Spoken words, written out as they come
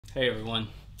Hey everyone,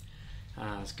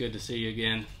 it's good to see you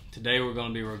again. Today we're going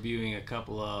to be reviewing a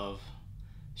couple of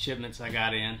shipments I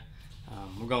got in.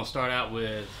 We're going to start out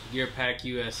with Gearbox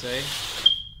USA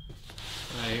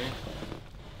right here.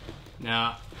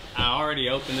 Now I already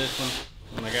opened this one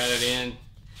when I got it in.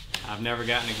 I've never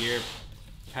gotten a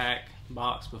Gearbox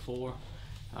box before,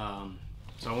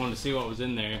 so I wanted to see what was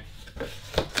in there,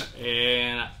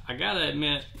 and I gotta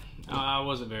admit I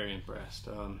wasn't very impressed.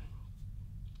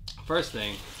 First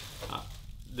thing,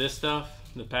 this stuff,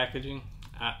 the packaging,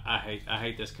 I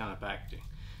hate this kind of packaging.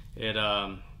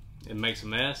 It makes a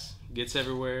mess, gets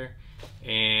everywhere,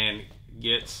 and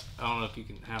gets, I don't know if you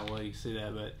can, how well you can see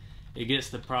that, but it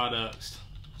gets the products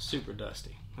super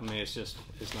dusty. I mean, it's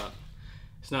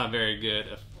not a very good,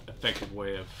 effective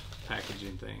way of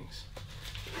packaging things.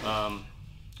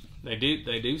 They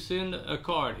do send a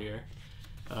card here,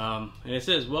 and it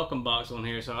says welcome box on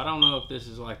here, so I don't know if this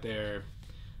is like their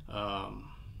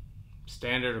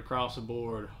standard across the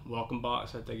board welcome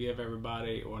box that they give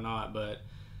everybody or not, but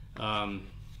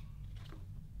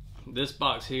this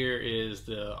box here is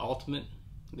the ultimate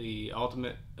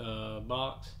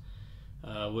box,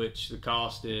 which the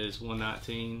cost is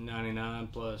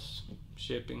 $119.99 plus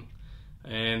shipping,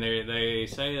 and they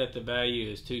say that the value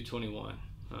is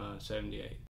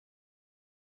 $221.78.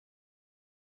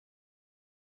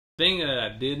 The thing that I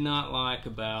did not like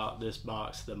about this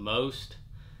box the most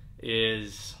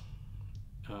is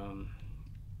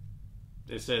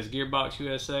it says Gearbox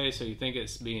USA, so you think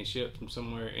it's being shipped from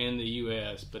somewhere in the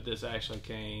US, but this actually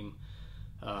came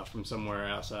from somewhere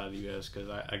outside the US, because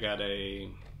I got a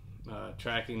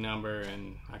tracking number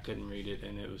and I couldn't read it,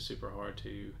 and it was super hard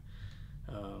to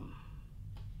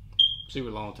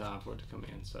super long time for it to come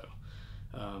in, so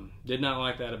did not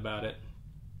like that about it.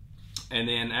 And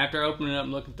then after opening it up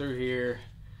and looking through here,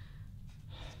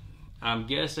 I'm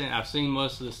guessing I've seen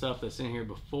most of the stuff that's in here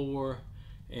before,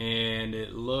 and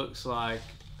it looks like,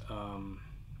 well,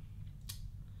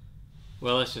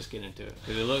 let's just get into it,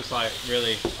 because it looks like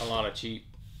really a lot of cheap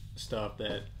stuff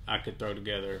that I could throw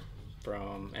together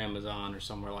from Amazon or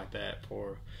somewhere like that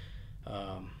for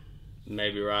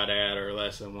maybe right at or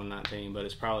less than $119, but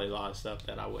it's probably a lot of stuff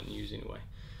that I wouldn't use anyway.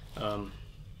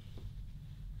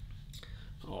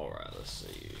 Alright, let's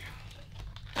see.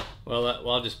 Well,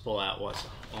 I'll just pull out what's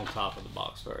on top of the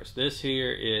box first. This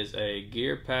here is a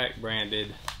Gearbox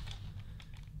branded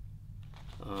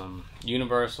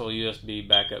universal USB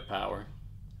backup power.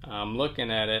 I'm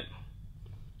looking at it.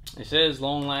 It says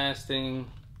long-lasting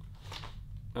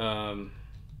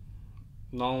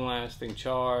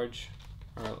charge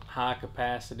or high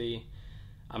capacity.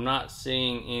 I'm not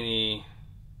seeing any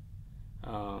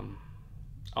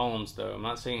ohms though. I'm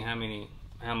not seeing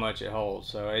how much it holds,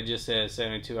 so it just says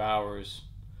 72 hours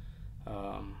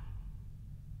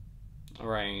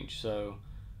range, so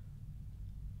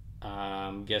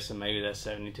I'm guessing maybe that's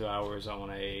 72 hours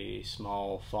on a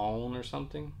small phone or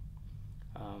something.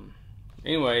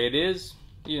 Anyway, it is,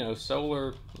 you know,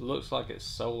 solar, looks like it's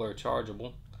solar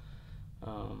chargeable.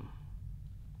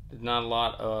 There's not a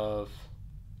lot of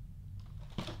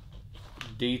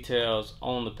details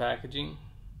on the packaging,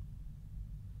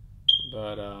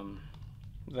 but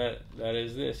that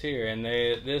is this here, and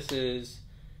this is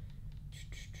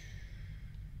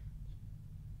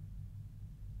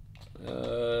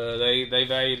they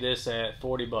valued this at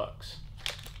 $40,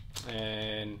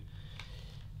 and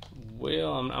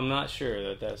well, I'm not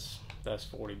sure that's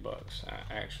 $40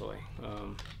 actually.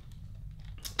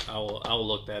 I will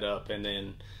look that up, and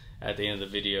then at the end of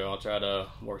the video I'll try to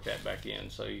work that back in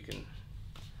so you can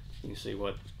see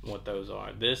what those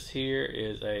are. This here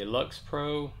is a Lux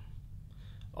Pro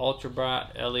ultra bright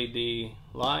LED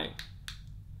light,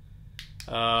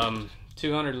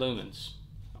 200 lumens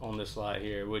on this light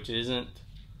here, which isn't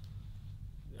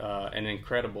an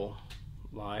incredible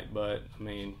light, but I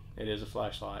mean, it is a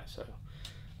flashlight, so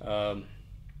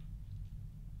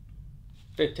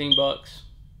 $15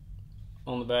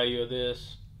 on the value of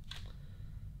this.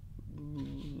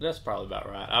 That's probably about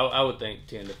right. I would think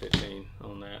 10 to 15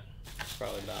 on that.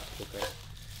 Probably about okay.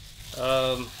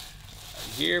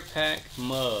 Gearbox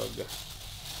mug.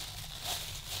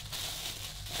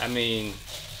 I mean,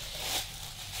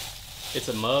 it's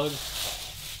a mug.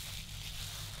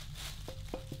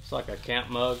 It's like a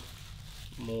camp mug,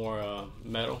 more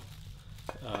metal.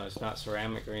 It's not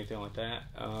ceramic or anything like that.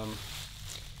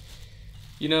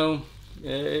 You know,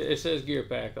 it says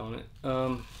Gearbox on it.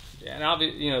 And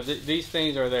obviously, you know, these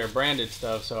things are their branded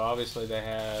stuff, so obviously they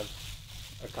have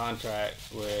a contract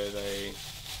with a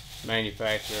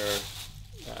manufacturer.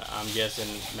 I'm guessing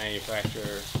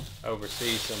manufacturer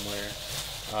overseas somewhere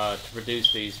to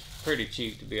produce these pretty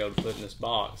cheap to be able to put in this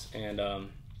box. And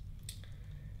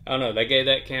I don't know. They gave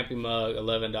that camping mug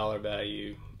 $11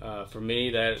 value. For me,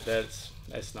 that's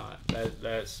not.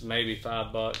 That's maybe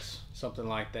 $5, something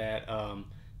like that.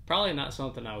 Probably not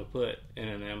something I would put in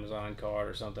an Amazon cart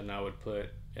or something I would put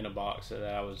in a box that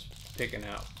I was picking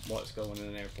out what's going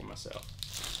in there for myself.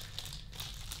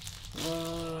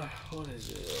 What is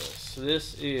this?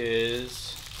 This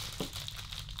is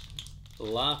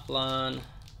Lifeline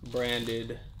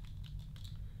branded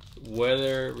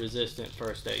weather resistant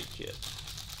first aid kit.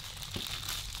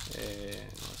 And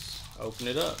let's open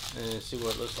it up and see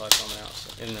what it looks like on the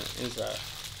outside, in the inside.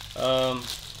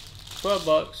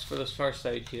 $12 for this first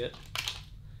aid kit,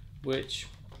 which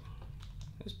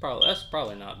is that's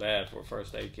probably not bad for a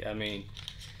first aid kit. I mean,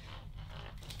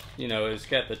 you know, it's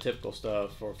got the typical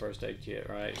stuff for a first aid kit,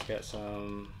 right? It's got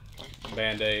some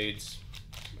band-aids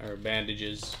or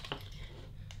bandages,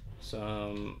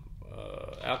 some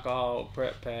alcohol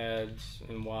prep pads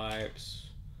and wipes,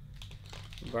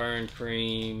 burn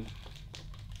cream.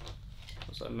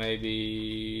 Looks like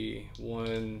maybe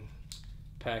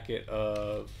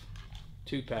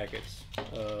two packets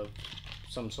of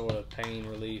some sort of pain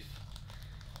relief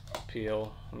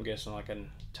pill. I'm guessing like a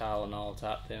Tylenol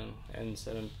type thing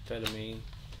instead of amphetamine.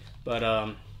 But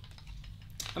I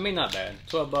mean, not bad.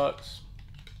 $12.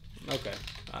 Okay,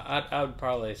 I would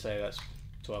probably say that's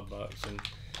 $12. And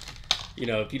you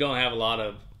know, if you don't have a lot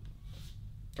of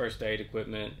first aid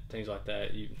equipment, things like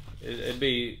that, it'd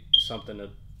be something to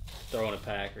throw in a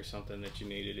pack or something that you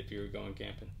needed if you were going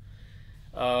camping.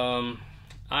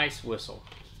 Ice whistle.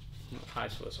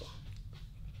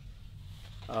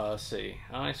 Let's see,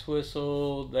 ice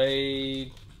whistle.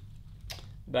 They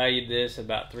valued this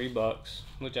about $3,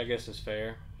 which I guess is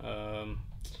fair.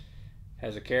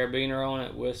 Has a carabiner on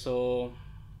it. Whistle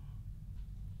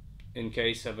in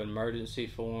case of emergency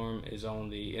form is on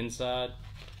the inside,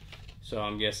 so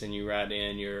I'm guessing you write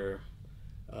in your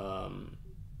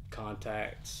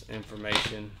contacts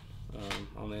information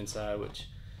on the inside, which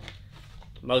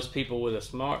most people with a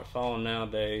smartphone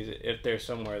nowadays, if they're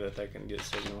somewhere that they can get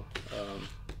signal,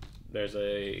 there's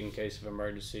a in case of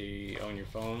emergency on your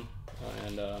phone.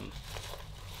 And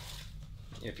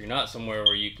if you're not somewhere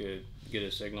where you could get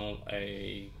a signal,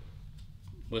 a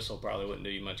whistle probably wouldn't do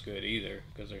you much good either,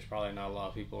 because there's probably not a lot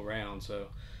of people around. So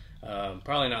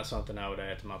probably not something I would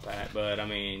add to my pack. But I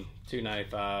mean,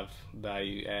 $2.95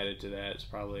 value added to that is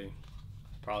probably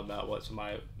about what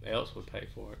somebody else would pay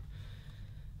for it.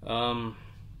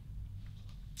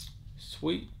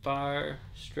 Sweet Fire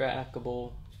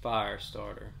Stackable Fire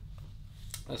Starter.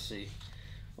 Let's see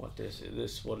what this is.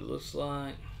 This is what it looks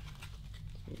like.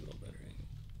 A little better.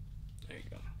 There you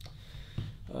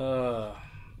go.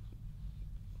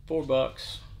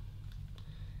 $4.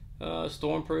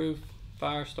 Stormproof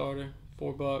fire starter.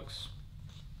 $4.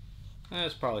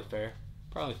 That's probably fair.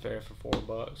 Probably fair for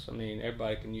 $4. I mean,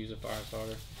 everybody can use a fire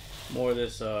starter. More of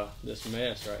this this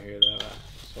mess right here though, I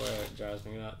swear it drives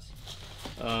me nuts.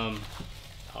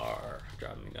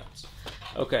 Driving me nuts.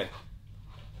 Okay.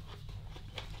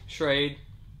 Schrade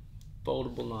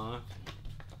foldable knife.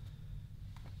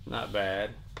 Not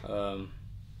bad. I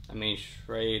mean,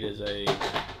 Schrade is a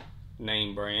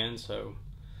name brand, so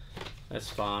that's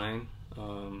fine.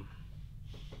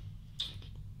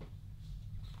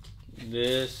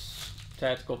 This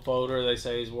tactical folder, they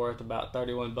say, is worth about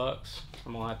 $31.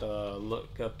 I'm gonna have to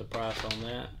look up the price on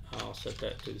that. I'll set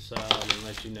that to the side and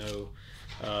let you know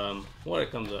what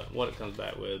it comes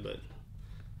back with. But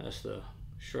that's the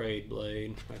Schrade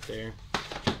blade right there.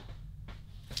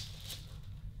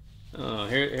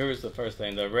 Here's the first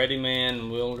thing: the Ready Man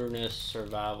Wilderness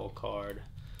Survival Card.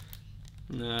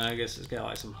 I guess it's got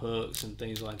like some hooks and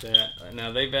things like that.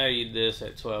 Now they valued this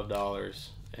at $12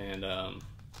 and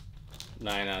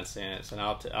 99 cents, and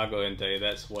I'll go ahead and tell you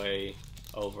that's way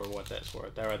over what that's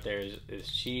worth. That right there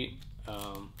is cheap.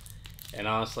 And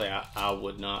honestly, I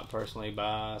would not personally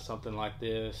buy something like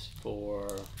this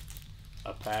for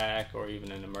a pack or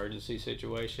even an emergency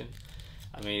situation.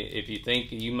 I mean, if you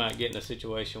think you might get in a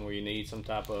situation where you need some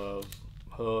type of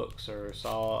hooks or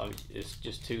saw, I mean, it's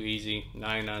just too easy.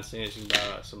 99 cents, you can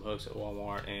buy some hooks at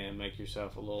Walmart and make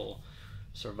yourself a little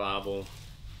survival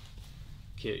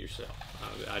kit yourself.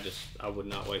 I would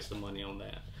not waste the money on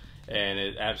that. And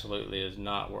it absolutely is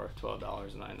not worth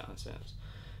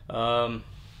 $12.99.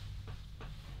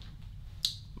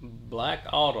 Black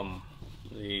Autumn,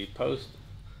 the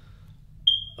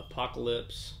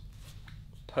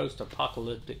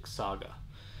post-apocalyptic saga.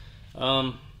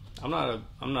 I'm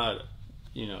not,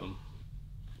 you know,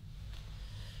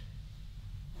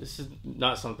 this is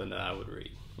not something that I would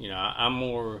read. You know, I'm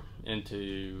more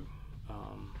into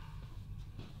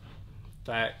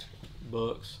fact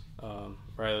books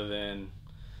rather than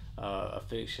a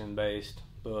fiction-based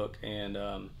book, and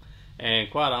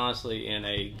quite honestly, in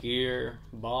a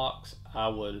Gearbox, I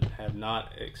would have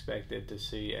not expected to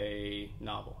see a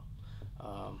novel.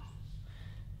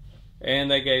 And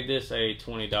they gave this a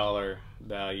 $20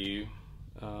 value.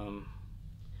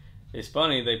 It's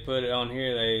funny, they put it on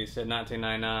here, they said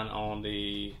 $19.99 on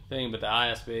the thing, but the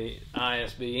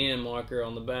ISBN marker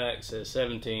on the back says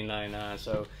 $17.99.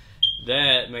 So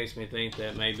that makes me think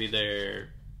that maybe they're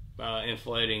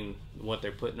inflating what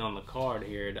they're putting on the card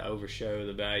here to overshow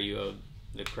the value of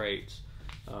the crates,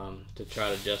 to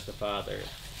try to justify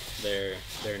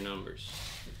their numbers.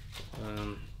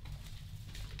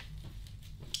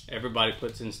 Everybody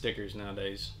puts in stickers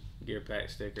nowadays, Gear Pack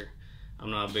sticker. I'm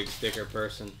not a big sticker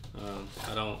person.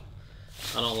 I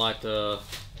don't like to,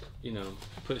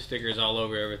 put stickers all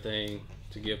over everything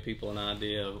to give people an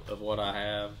idea of what I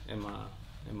have in my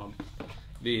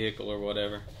vehicle or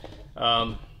whatever.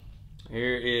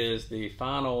 Here is the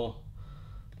final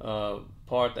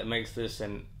part that makes this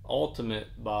an ultimate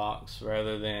box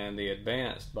rather than the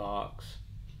advanced box,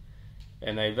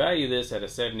 and they value this at a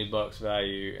 $70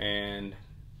 value, and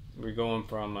we're going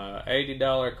from a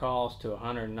 $80 cost to a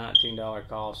 $119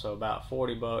 cost, so about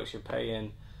 $40 you're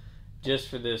paying just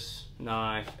for this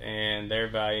knife, and they're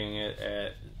valuing it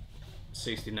at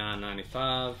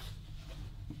 $69.95.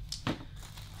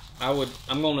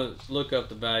 I'm going to look up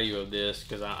the value of this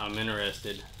because I'm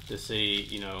interested to see,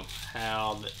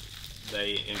 how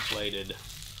they inflated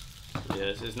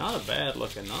this. It's not a bad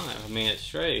looking knife. I mean, it's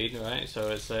straight, right?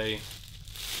 So it's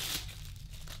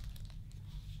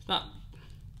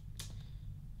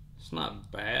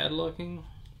not bad looking.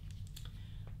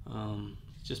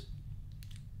 It's just,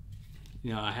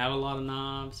 I have a lot of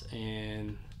knives,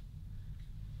 and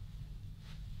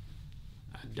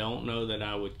I don't know that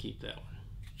I would keep that one.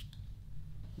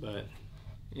 But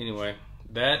anyway,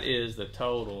 that is the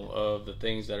total of the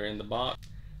things that are in the box.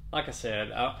 Like I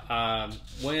said, I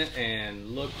went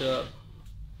and looked up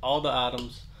all the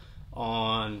items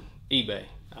on eBay.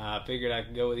 I figured I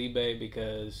could go with eBay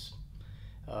because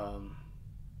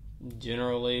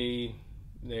generally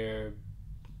they're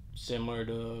similar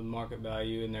to market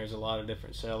value, and there's a lot of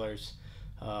different sellers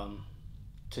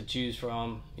to choose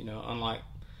from. Unlike,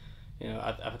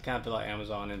 I kind of feel like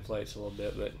Amazon inflates a little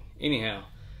bit, but anyhow,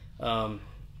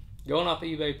 going off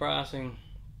eBay pricing,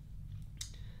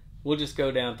 we'll just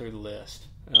go down through the list.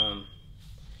 The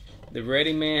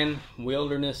Readyman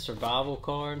Wilderness Survival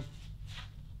Card.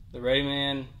 The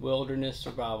Readyman Wilderness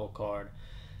Survival Card.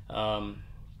 I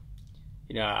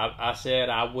said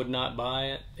I would not buy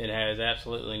it. It has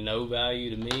absolutely no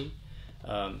value to me.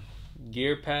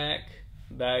 Gear Pack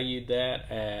valued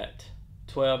that at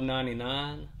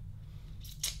 $12.99.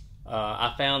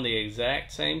 I found the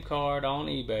exact same card on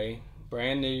eBay,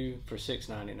 brand new, for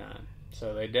 $6.99.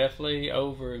 So they definitely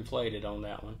overinflated on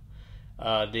that one.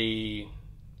 The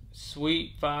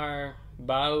Sweet Fire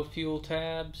Biofuel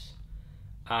tabs,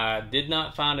 I did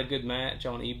not find a good match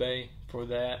on eBay for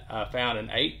that. I found an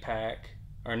 8-pack,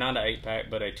 or not an 8-pack,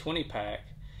 but a 20-pack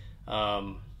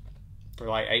for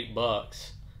like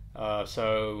 $8.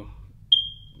 So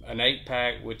an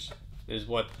 8-pack, which is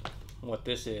what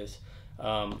this is,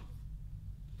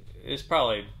 it's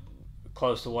probably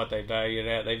close to what they valued it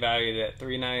at. They valued it at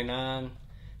 $3.99,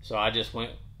 so I just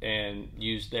went and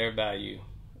used their value,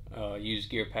 used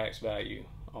Gear Pack's value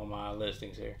on my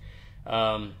listings here.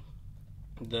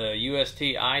 The UST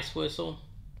Ice Whistle,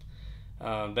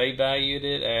 they valued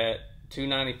it at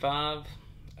 $2.95.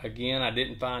 Again, I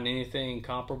didn't find anything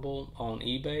comparable on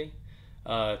eBay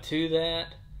to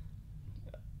that,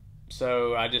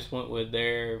 so I just went with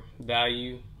their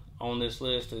value on this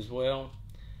list as well.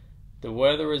 The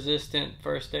Weather Resistant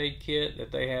First Aid Kit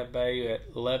that they have valued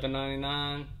at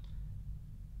 $11.99.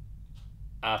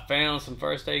 I found some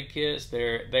first aid kits.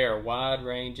 There are wide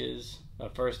ranges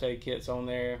of first aid kits on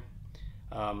there.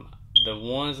 The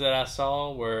ones that I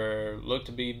saw looked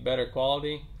to be better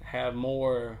quality, have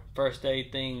more first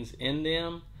aid things in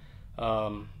them.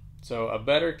 So a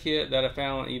better kit that I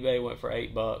found on eBay went for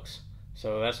 $8.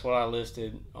 So that's what I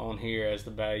listed on here as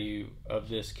the value of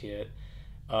this kit.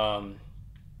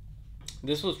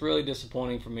 This was really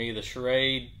disappointing for me. The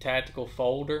Charade Tactical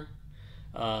Folder,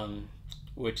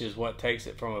 which is what takes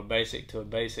it from a basic to a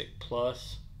basic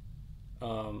plus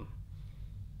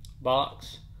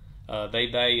box. They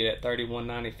valued at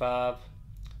 $31.95.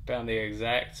 Found the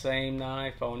exact same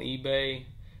knife on eBay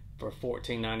for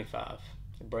 $14.95.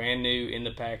 Brand new, in the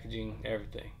packaging,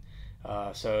 everything.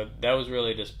 So that was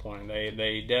really disappointing.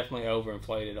 They definitely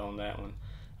overinflated on that one.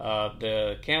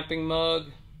 The camping mug,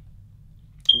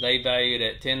 they valued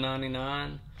at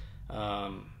 $10.99.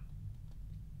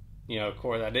 you know, of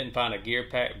course, I didn't find a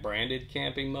Gearpack branded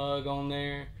camping mug on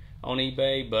there on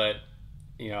eBay, but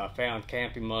you know, I found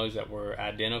camping mugs that were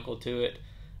identical to it,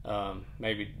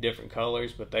 maybe different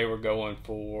colors, but they were going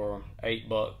for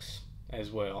 $8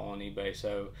 as well on eBay.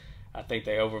 So I think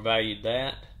they overvalued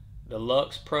that. The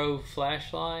Lux Pro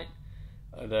flashlight,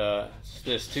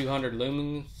 this 200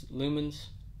 lumens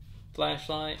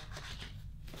flashlight,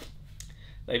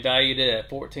 they valued it at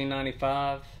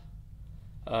 $14.95.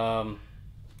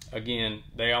 Again,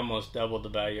 they almost doubled the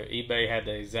value. eBay had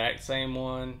the exact same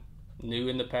one, new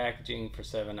in the packaging, for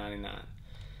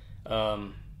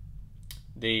 $7.99.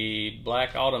 The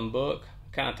Black Autumn book,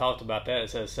 kind of talked about that. It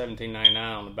says $17.99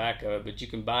 on the back of it, but you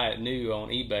can buy it new on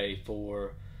eBay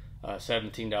for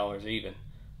 $17 even.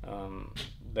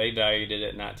 They valued it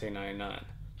at $19.99.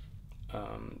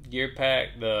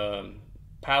 Gearpack, the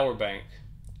power bank.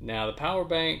 Now the power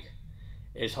bank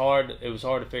is hard. It was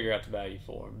hard to figure out the value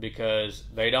for, because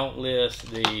they don't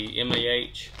list the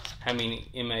MAH, how many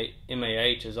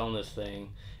MAH is on this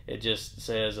thing. It just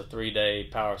says a 3-day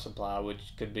power supply, which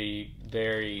could be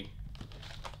very,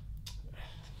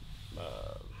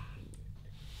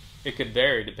 it could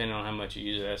vary depending on how much you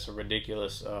use it. That's a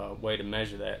ridiculous way to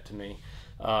measure that to me.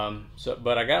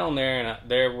 But I got on there, and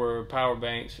there were power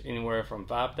banks anywhere from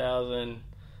 5,000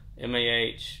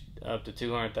 MAH up to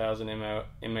 200,000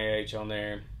 MAH on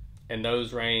there, and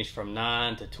those range from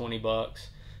 $9 to $20.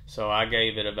 So I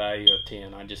gave it a value of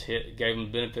 10. I just gave them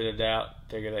the benefit of the doubt,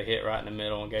 figured they hit right in the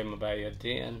middle, and gave them a value of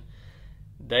 10.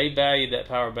 They valued that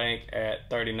power bank at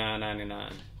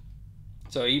 $39.99.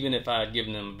 So even if I had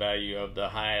given them a value of the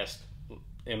highest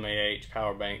MAH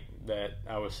power bank that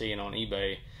I was seeing on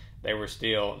eBay, they were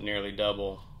still nearly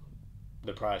double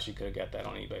the price you could have got that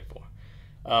on eBay for.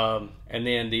 And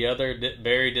then the other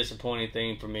very disappointing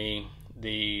thing for me,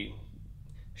 the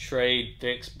Schrade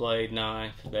fixed blade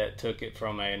knife that took it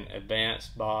from an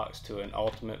advanced box to an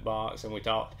ultimate box. And we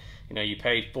talked, you know, you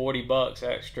paid $40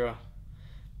 extra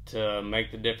to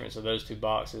make the difference of those two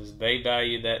boxes. They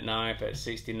valued that knife at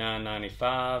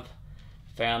 $69.95.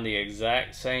 Found the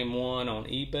exact same one on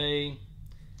eBay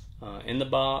in the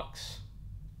box,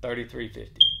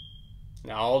 $33.50.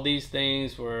 Now all these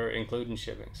things were including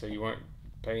shipping, so you weren't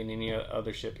paying any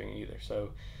other shipping either.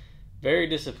 So very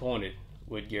disappointed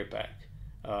with Gearpack.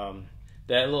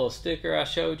 That little sticker I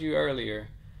showed you earlier,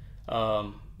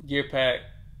 Gearpack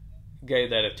gave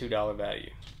that a $2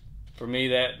 value. For me,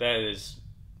 that is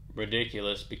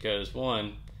ridiculous, because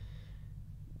one,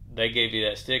 they gave you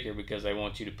that sticker because they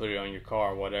want you to put it on your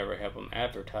car or whatever, help them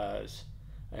advertise.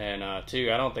 And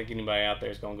two, I don't think anybody out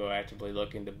there is going to go actively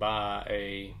looking to buy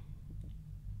a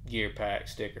Gearpack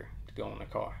sticker to go on the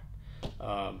car.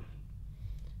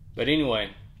 But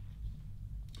anyway,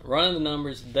 running the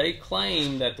numbers, they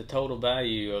claim that the total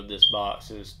value of this box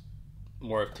is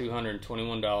worth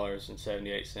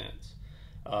 $221.78.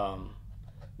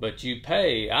 But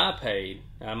I paid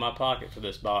out of my pocket for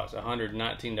this box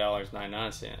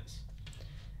 $119.99.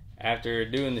 After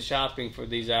doing the shopping for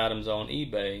these items on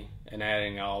eBay and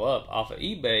adding it all up, off of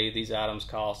eBay, these items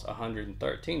cost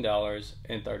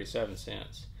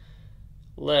 $113.37.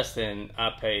 Less than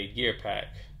I paid Gearpack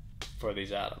for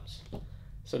these items.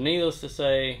 So needless to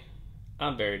say,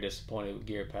 I'm very disappointed with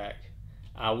Gearpack.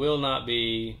 I will not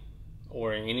be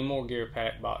ordering any more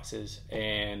Gearpack boxes,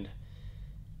 and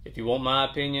if you want my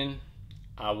opinion,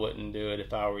 I wouldn't do it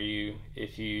if I were you.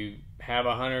 If you have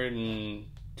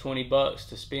 $120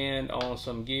 to spend on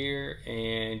some gear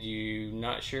and you're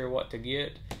not sure what to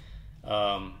get,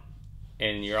 and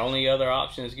your only other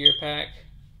option is Gearpack,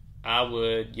 I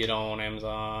would get on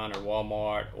Amazon or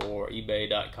Walmart or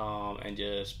eBay.com and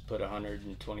just put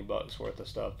 $120 worth of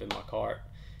stuff in my cart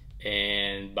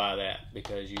and buy that,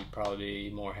 because you'd probably be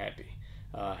more happy.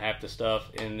 Half the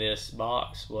stuff in this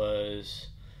box was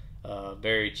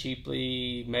very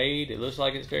cheaply made. It looks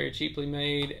like it's very cheaply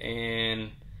made,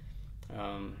 and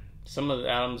some of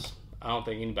the items I don't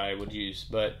think anybody would use.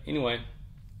 But anyway,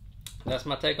 that's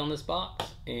my take on this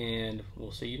box, and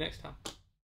we'll see you next time.